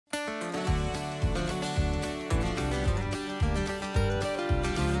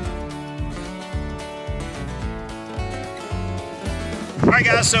All right,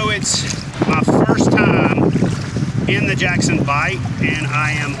 guys, so it's my first time in the Jackson Bite, and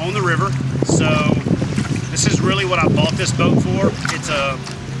I am on the river. So this is really what I bought this boat for. It's a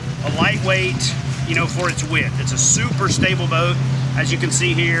lightweight, you know, for its width. It's a super stable boat. As you can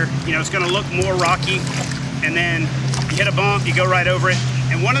see here, you know, it's gonna look more rocky, and then you hit a bump, you go right over it.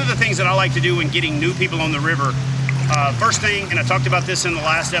 And one of the things that I like to do when getting new people on the river, first thing, and I talked about this in the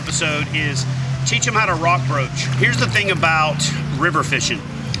last episode, is teach them how to rock broach. Here's the thing about river fishing.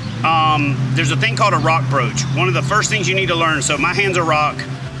 There's a thing called a rock broach. One of the first things you need to learn, so my hand's a rock,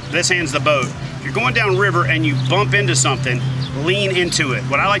 this hand's the boat. If you're going down river and you bump into something, lean into it.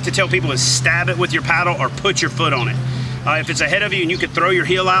 What I like to tell people is stab it with your paddle or put your foot on it. If it's ahead of you and you could throw your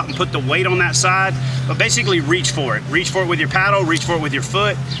heel out and put the weight on that side, but basically reach for it. Reach for it with your paddle, reach for it with your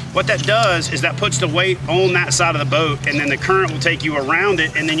foot. What that does is that puts the weight on that side of the boat, and then the current will take you around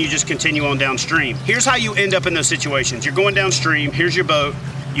it, and then you just continue on downstream. Here's how you end up in those situations. You're going downstream, here's your boat,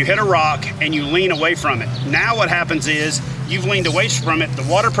 you hit a rock and you lean away from it. Now what happens is you've leaned away from it, the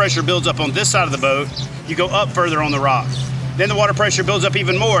water pressure builds up on this side of the boat, you go up further on the rock. Then the water pressure builds up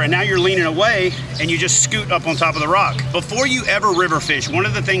even more, and now you're leaning away and you just scoot up on top of the rock. Before you ever river fish, one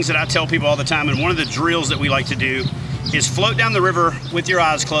of the things that I tell people all the time, and one of the drills that we like to do, is float down the river with your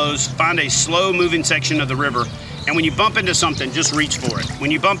eyes closed, find a slow moving section of the river, and when you bump into something, just reach for it. When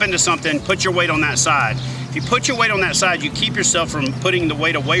you bump into something, put your weight on that side. If you put your weight on that side, you keep yourself from putting the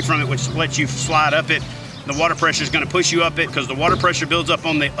weight away from it, which lets you slide up it. The water pressure is going to push you up it, because the water pressure builds up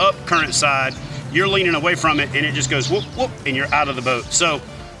on the up current side. You're leaning away from it, and it just goes whoop, whoop, and you're out of the boat. So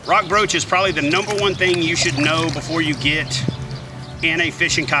rock broach is probably the #1 thing you should know before you get in a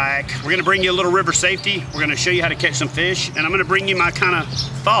fishing kayak. We're gonna bring you a little river safety. We're gonna show you how to catch some fish, and I'm gonna bring you my kind of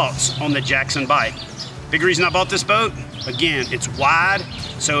thoughts on the Jackson Bite. Big reason I bought this boat, again, it's wide,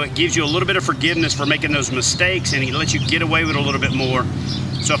 so it gives you a little bit of forgiveness for making those mistakes, and it lets you get away with it a little bit more.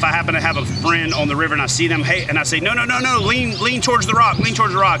 So if I happen to have a friend on the river and I see them, hey, and I say, no, lean towards the rock,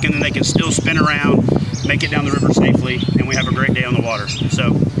 and then they can still spin around, make it down the river safely, and we have a great day on the water.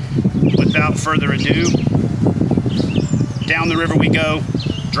 So without further ado, down the river we go,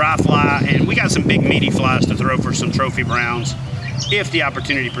 dry fly, and we got some big meaty flies to throw for some trophy browns if the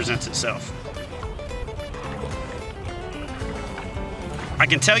opportunity presents itself. I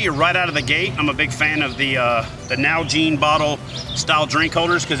can tell you right out of the gate, I'm a big fan of the Nalgene bottle style drink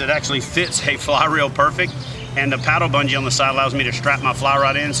holders, because it actually fits a fly reel perfect. And the paddle bungee on the side allows me to strap my fly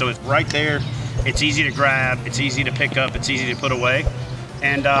rod in, so it's right there. It's easy to grab, it's easy to pick up, it's easy to put away.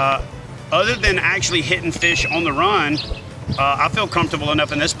 And other than actually hitting fish on the run, I feel comfortable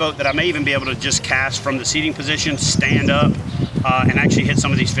enough in this boat that I may even be able to just cast from the seating position, stand up, and actually hit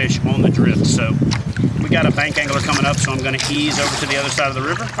some of these fish on the drift. So we got a bank angler coming up, so I'm gonna ease over to the other side of the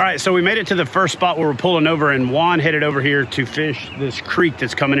river. All right, so we made it to the first spot where we're pulling over, and Juan headed over here to fish this creek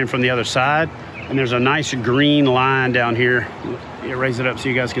that's coming in from the other side. And there's a nice green line down here. Raise it up so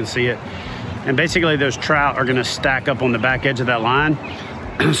you guys can see it. And basically those trout are gonna stack up on the back edge of that line.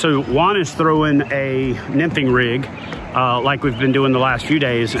 So Juan is throwing a nymphing rig, like we've been doing the last few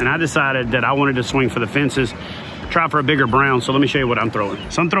days, and I decided that I wanted to swing for the fences, try for a bigger brown. So let me show you what I'm throwing.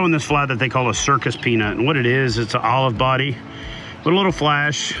 So I'm throwing this fly that they call a circus peanut, and what it is, it's an olive body with a little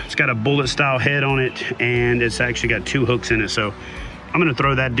flash. It's got a bullet style head on it, and it's actually got 2 hooks in it. So I'm gonna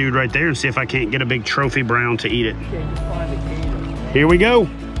throw that dude right there and see if I can't get a big trophy brown to eat it. Here we go.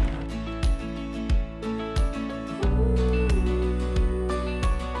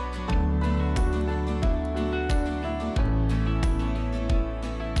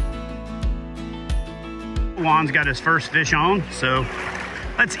 Juan's got his first fish on, so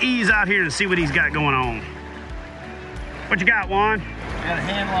let's ease out here to see what he's got going on. What you got, Juan? Got a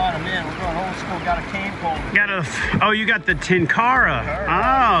handle on him in. We're going old school. Got a cane pole. Got a, oh, you got the Tenkara.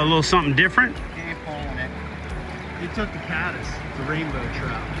 Oh, a little something different. Cane pole in it. He took the caddis, the rainbow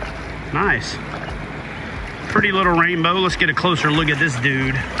trout. Nice. Pretty little rainbow. Let's get a closer look at this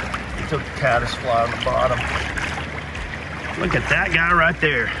dude. He took the caddis fly on the bottom. Look at that guy right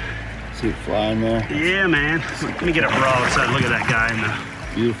there. See it flying there? Yeah, man. Let me get a broadside. Look at that guy in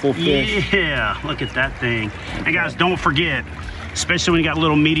the beautiful fish. Yeah, look at that thing. And guys, don't forget, especially when you got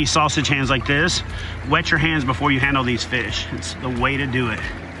little meaty sausage hands like this, wet your hands before you handle these fish. It's the way to do it.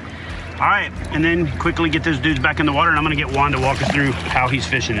 All right, and then quickly get those dudes back in the water, and I'm gonna get Juan to walk us through how he's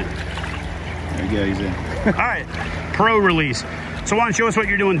fishing it. There you go, he's in. All right, pro release. So Juan, show us what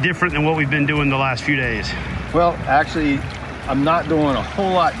you're doing different than what we've been doing the last few days. Well, actually, I'm not doing a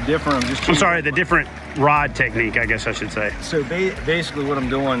whole lot different. I'm sorry, the different rod technique, I guess I should say. So basically what I'm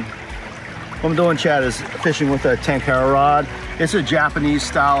doing, Chad, is fishing with a Tenkara rod. It's a Japanese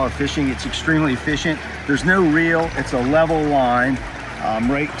style of fishing. It's extremely efficient. There's no reel, it's a level line.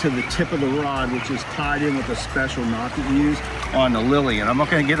 right to the tip of the rod, which is tied in with a special knot that you use on the lily. And I'm not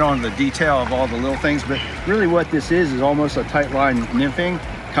going to get on the detail of all the little things, but really what this is almost a tight line nymphing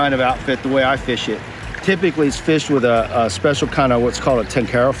kind of outfit the way I fish it. Typically it's fished with a special kind of what's called a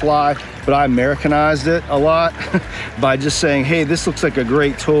tenkara fly, but I Americanized it a lot by just saying, hey, this looks like a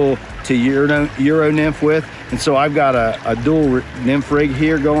great tool to Euro nymph with. And so I've got a dual nymph rig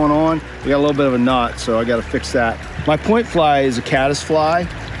here going on. We got a little bit of a knot, so I got to fix that. My point fly is a caddis fly,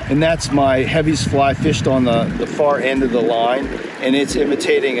 and that's my heaviest fly fished on the far end of the line, and it's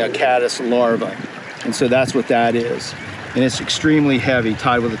imitating a caddis larva. And so that's what that is. And it's extremely heavy,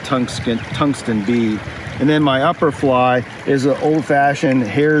 tied with a tungsten bead. And then my upper fly is an old-fashioned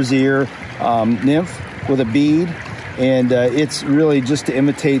hare's ear nymph with a bead. And it's really just to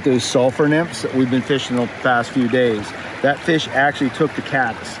imitate those sulfur nymphs that we've been fishing the past few days. That fish actually took the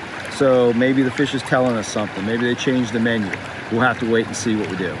caddis. So maybe the fish is telling us something. Maybe they changed the menu. We'll have to wait and see what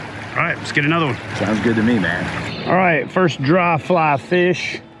we do. All right, let's get another one. Sounds good to me, man. All right, first dry fly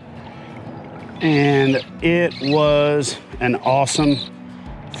fish. And it was an awesome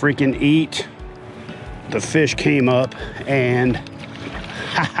freaking eat. The fish came up and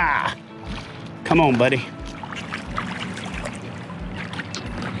ha-ha. Come on, buddy.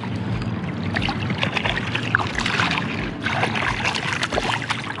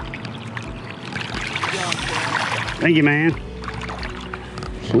 Thank you, man.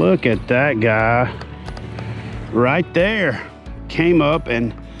 Look at that guy right there. Came up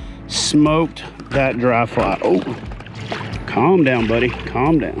and smoked that dry fly. Oh, calm down, buddy,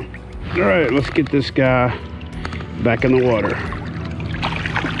 calm down. All right, let's get this guy back in the water.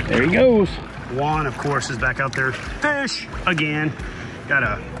 There he goes. Juan, of course, is back out there. Fish again. Got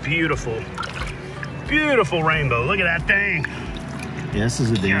a beautiful, beautiful rainbow. Look at that thing. Yeah, this is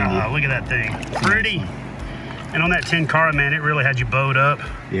a dandy. Yeah, look at that thing. Pretty. And on that tenkara, man, it really had you bowed up.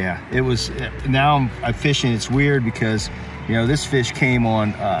 Yeah, it was. Now I'm fishing. It's weird because, you know, this fish came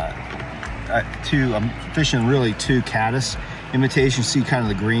on I'm fishing really two caddis imitations. See kind of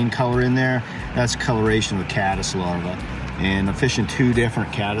the green color in there? That's coloration of the caddis larva. And I'm fishing two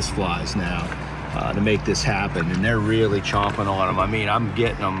different caddis flies now to make this happen. And they're really chomping on them. I mean, I'm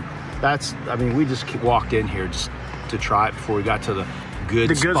getting them. We just walked in here just to try it before we got to the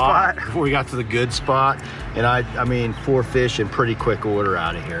good spot. Before we got to the good spot. And I mean, 4 fish in pretty quick order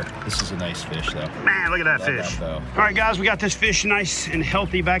out of here. This is a nice fish though. Man, look at that fish. All right, guys, we got this fish nice and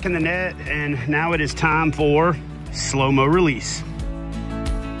healthy back in the net, and now it is time for slow-mo release.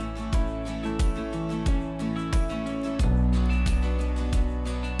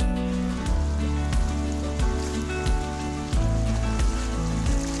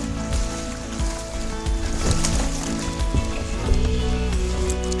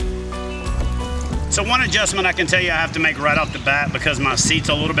 So one adjustment I can tell you I have to make right off the bat, because my seat's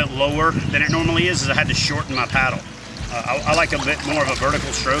a little bit lower than it normally is I had to shorten my paddle. I like a bit more of a vertical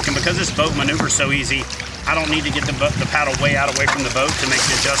stroke, and because this boat maneuvers so easy, I don't need to get the paddle way from the boat to make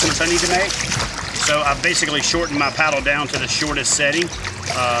the adjustments I need to make. So I've basically shortened my paddle down to the shortest setting.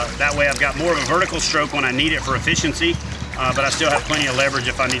 That way I've got more of a vertical stroke when I need it for efficiency, but I still have plenty of leverage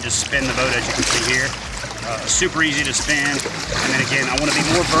if I need to spin the boat, as you can see here. Super easy to spin. And then again, I want to be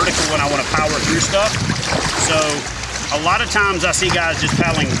more vertical when I want to power through stuff. So a lot of times I see guys just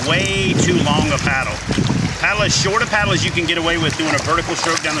paddling way too long a paddle. Paddle as short a paddle as you can get away with doing a vertical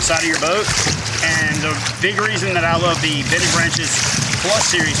stroke down the side of your boat. And the big reason that I love the Bended Branches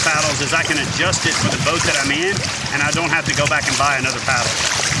Plus Series paddles is I can adjust it for the boat that I'm in, and I don't have to go back and buy another paddle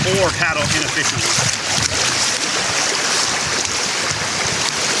or paddle inefficiently.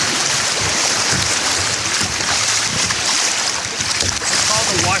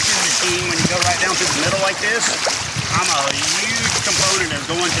 Washing machine. When you go right down through the middle like this, I'm a huge component of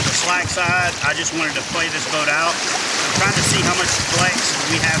going to the slack side. I just wanted to play this boat out. I'm trying to see how much flex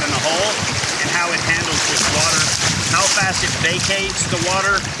we have in the hull and how it handles this water, how fast it vacates the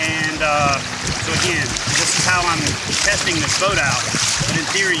water. And so again, this is how I'm testing this boat out. But in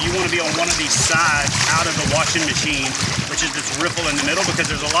theory, you want to be on one of these sides out of the washing machine, which is this ripple in the middle, because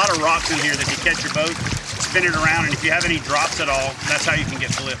there's a lot of rocks in here that can catch your boat, spin it around, and if you have any drops at all, that's how you can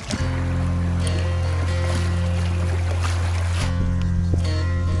get flipped.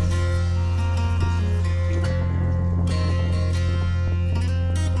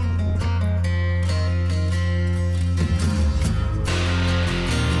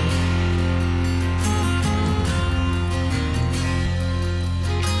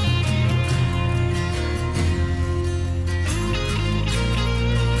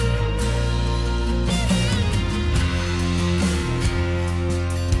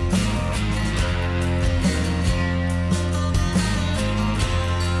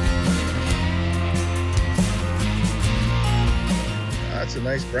 That's a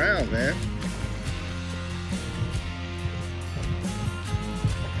nice brown, man.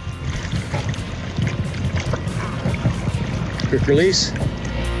 Quick release.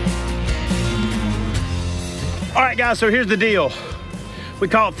 All right, guys, so here's the deal. We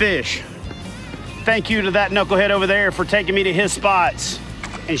caught fish. Thank you to that knucklehead over there for taking me to his spots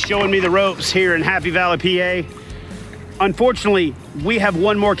and showing me the ropes here in Happy Valley, PA. Unfortunately, we have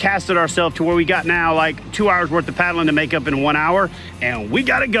one more cast at ourselves to where we got now like 2 hours worth of paddling to make up in 1 hour, and we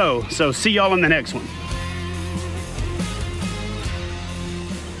gotta go. So see y'all in the next one.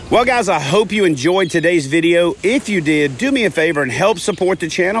 Well, guys, I hope you enjoyed today's video. If you did, do me a favor and help support the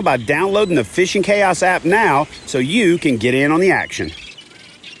channel by downloading the Fishing Chaos app now so you can get in on the action.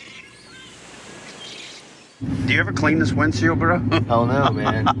 Do you ever clean this windshield, bro? Oh no,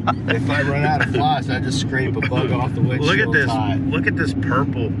 man. If I run out of flies, I just scrape a bug off the windshield. Look at this. Tie. Look at this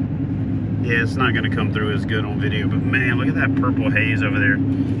purple. Yeah, it's not going to come through as good on video, but man, look at that purple haze over there.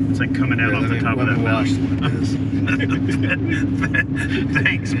 It's like coming out off the top of that mountain.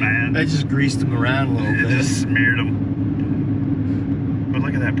 Thanks, man. I just greased them around a little bit. Just smeared them. But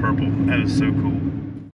look at that purple. That is so cool.